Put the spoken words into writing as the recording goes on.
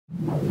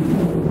Hi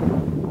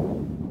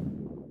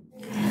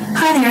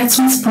there, it's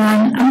Ms.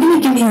 Bourne. I'm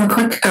going to give you a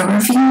quick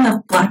overview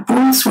of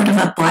Blackboard, sort of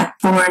a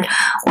Blackboard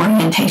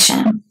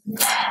orientation.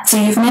 So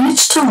you've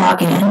managed to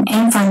log in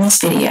and find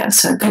this video,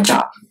 so good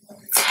job.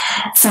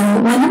 So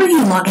whenever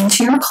you log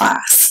into your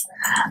class,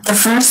 the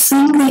first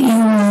thing that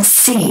you will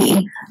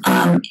see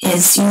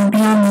is you'll be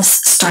on this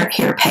Start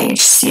Here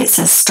page. See, it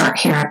says Start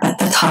Here up at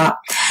the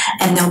top,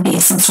 and there'll be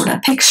some sort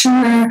of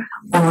picture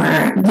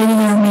or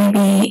video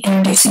maybe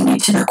introducing you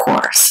to the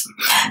course.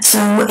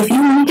 So if you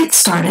want to get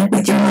started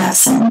with your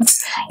lessons,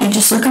 you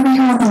just look over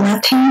here on the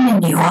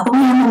left-hand menu, all the way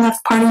on the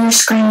left part of your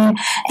screen,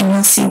 and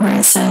you'll see where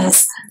it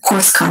says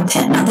Course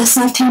Content. Now this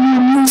left-hand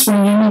menu is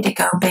where you need to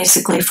go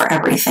basically for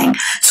everything.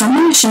 So I'm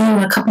going to show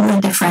you a couple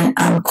of different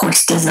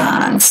course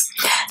designs.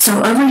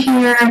 So over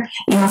here,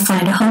 you'll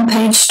find a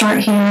homepage, Start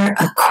Here,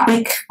 a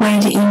quick way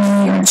to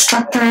email your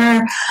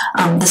instructor,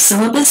 the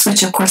syllabus,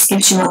 which of course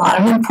gives you a lot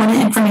of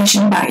important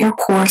information about your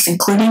course,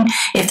 including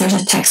if there's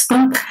a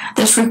textbook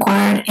that's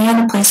required,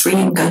 and a place where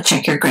you can go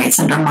check your grades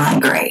under My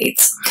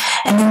Grades.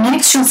 And then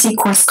next you'll see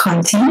Course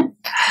Content,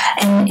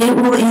 and it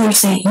will either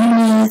say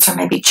units or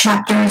maybe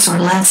chapters or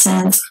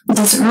lessons. It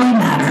doesn't really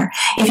matter.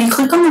 If you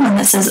click on the one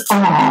that says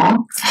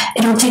All,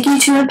 it'll take you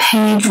to a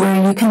page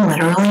where you can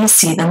literally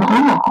see them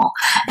all.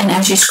 And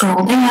as you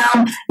scroll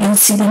down, you'll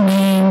see the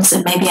names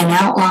and maybe an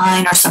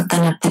outline or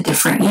something of the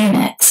different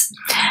units.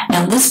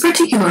 Now, this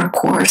particular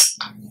course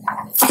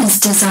is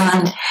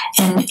designed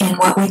in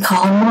what we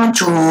call a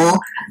module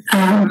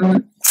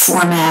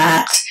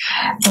format.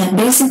 And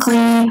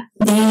basically,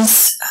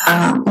 these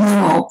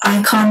little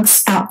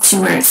icons out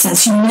to where it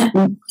says Unit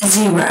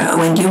 0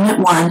 and Unit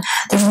 1,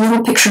 there's a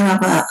little picture of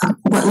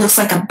what looks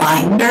like a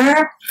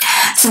binder.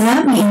 So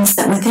that means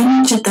that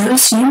within each of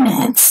those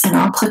units, and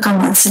I'll click on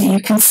one so you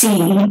can see,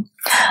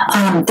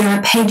 there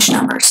are page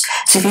numbers.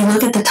 So if you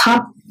look at the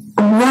top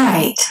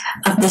right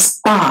of this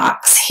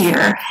box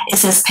here, it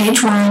says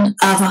page 1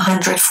 of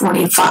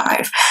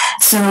 145.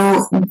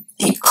 So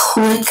you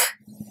click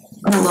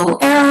the little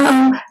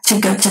arrow to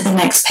go to the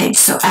next page.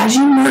 So as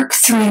you work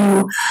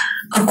through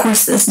a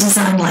course that's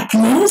designed like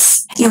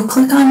this, you'll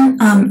click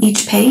on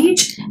each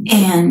page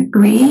and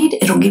read.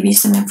 It'll give you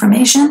some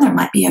information. There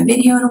might be a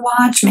video to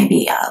watch,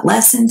 maybe a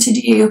lesson to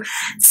do.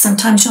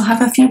 Sometimes you'll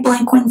have a few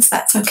blank ones.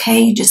 That's okay.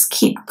 You just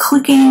keep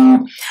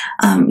clicking.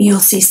 You'll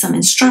see some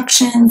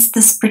instructions.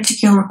 This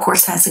particular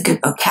course has a good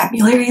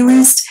vocabulary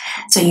list,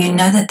 so you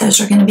know that those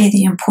are going to be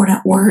the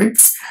important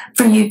words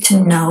for you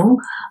to know.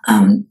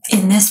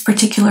 In this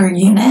particular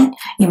unit,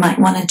 you might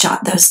want to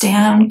jot those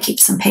down, keep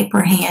some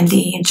paper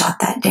handy and jot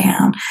that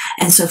down,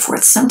 and so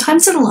forth.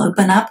 Sometimes it'll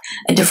open up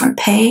a different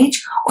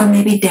page or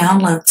maybe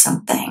download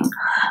something.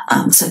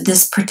 So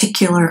this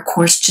particular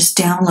course just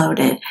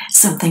downloaded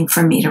something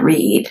for me to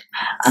read.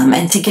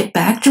 And to get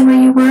back to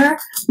where you were,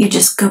 you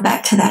just go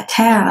back to that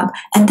tab,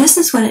 and this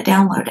is what it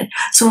downloaded.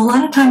 So a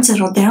lot of times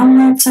it'll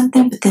download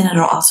something, but then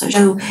it'll also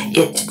show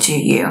it to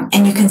you.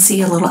 And you can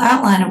see a little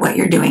outline of what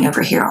you're doing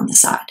over here on the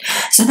side.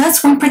 So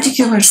that's one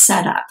particular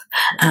setup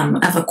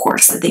of a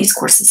course. So these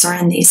courses are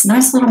in these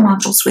nice little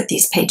modules with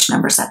these page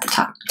numbers at the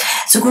top.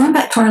 So going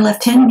back to our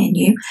left-hand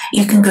menu,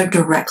 you can go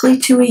directly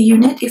to a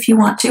unit if you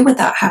want to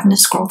without having to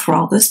scroll through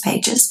all those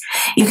pages.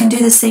 You can do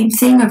the same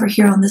thing over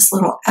here on this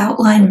little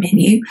outline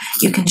menu.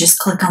 You can just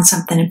click on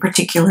something in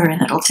particular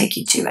and it'll take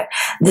you to it.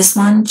 This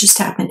one just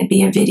happened to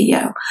be a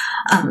video.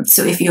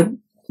 So if you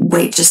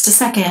wait just a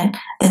second,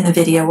 then the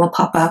video will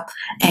pop up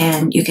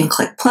and you can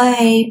click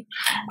play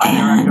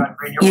and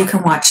you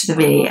can watch the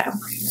video.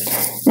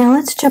 Now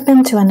let's jump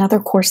into another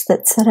course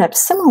that's set up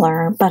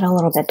similar but a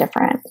little bit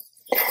different.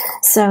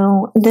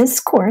 So this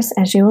course,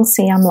 as you will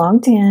see, I'm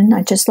logged in.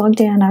 I just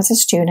logged in as a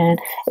student.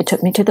 It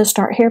took me to the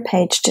Start Here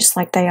page, just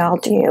like they all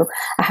do.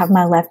 I have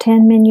my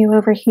left-hand menu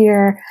over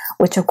here,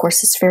 which of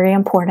course is very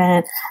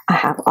important. I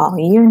have all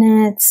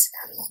units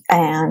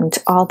and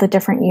all the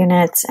different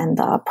units and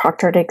the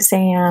proctored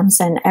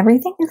exams, and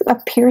everything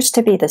appears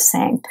to be the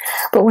same.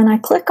 But when I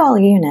click all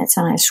units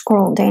and I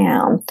scroll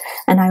down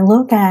and I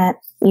look at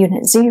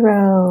Unit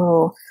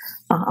 0,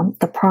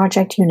 the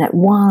project Unit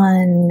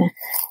 1,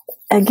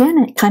 again,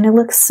 it kind of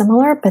looks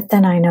similar, but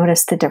then I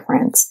notice the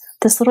difference.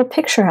 This little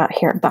picture out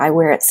here by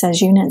where it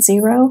says Unit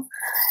 0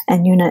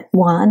 and Unit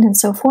 1 and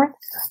so forth,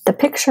 the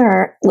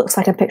picture looks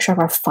like a picture of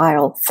a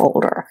file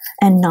folder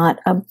and not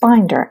a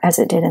binder as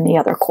it did in the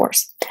other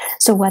course.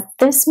 So what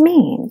this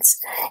means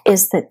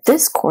is that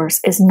this course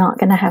is not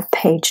going to have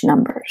page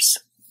numbers.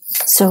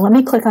 So let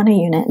me click on a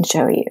unit and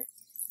show you.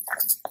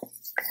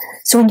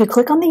 So when you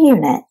click on the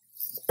unit,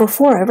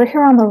 before over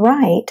here on the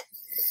right,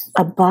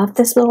 above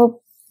this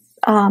little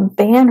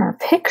banner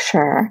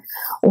picture,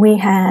 we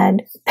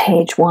had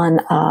page 1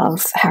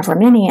 of however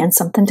many and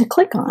something to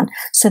click on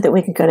so that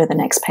we could go to the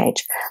next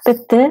page.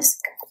 But this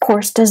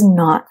course does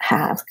not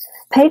have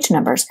page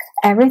numbers.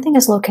 Everything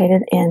is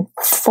located in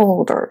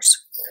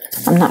folders.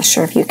 I'm not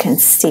sure if you can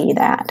see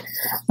that.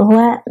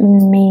 Let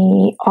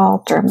me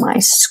alter my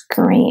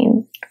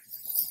screen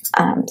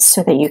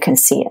so that you can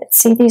see it.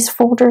 See these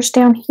folders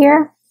down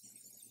here?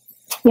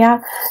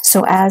 Yeah,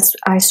 so as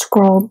I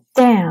scroll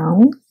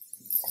down,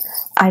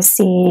 I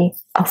see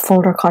a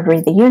folder called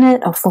Read the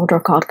Unit, a folder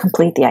called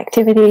Complete the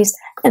Activities,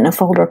 and a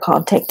folder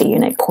called Take the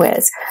Unit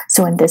Quiz.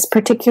 So in this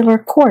particular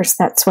course,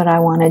 that's what I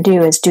want to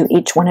do, is do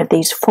each one of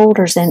these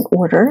folders in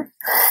order,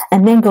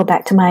 and then go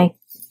back to my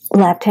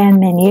left-hand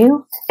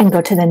menu and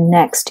go to the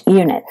next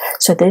unit.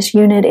 So this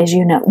unit is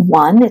Unit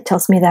 1. It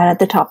tells me that at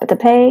the top of the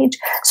page.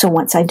 So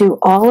once I do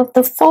all of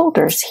the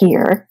folders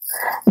here,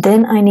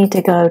 then I need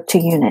to go to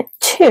Unit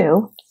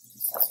 2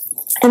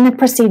 and then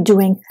proceed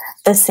doing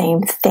the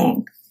same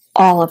thing.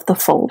 All of the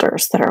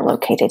folders that are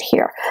located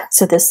here.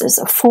 So this is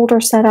a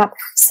folder setup.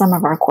 Some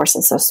of our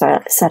courses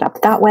are set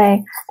up that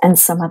way, and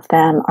some of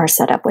them are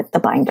set up with the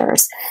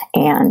binders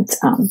and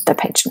the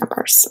page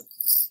numbers.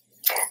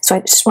 So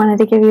I just wanted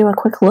to give you a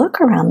quick look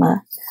around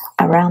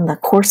the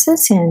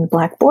courses in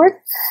Blackboard,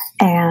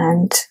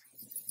 and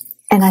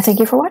I thank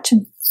you for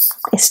watching.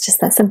 It's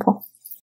just that simple.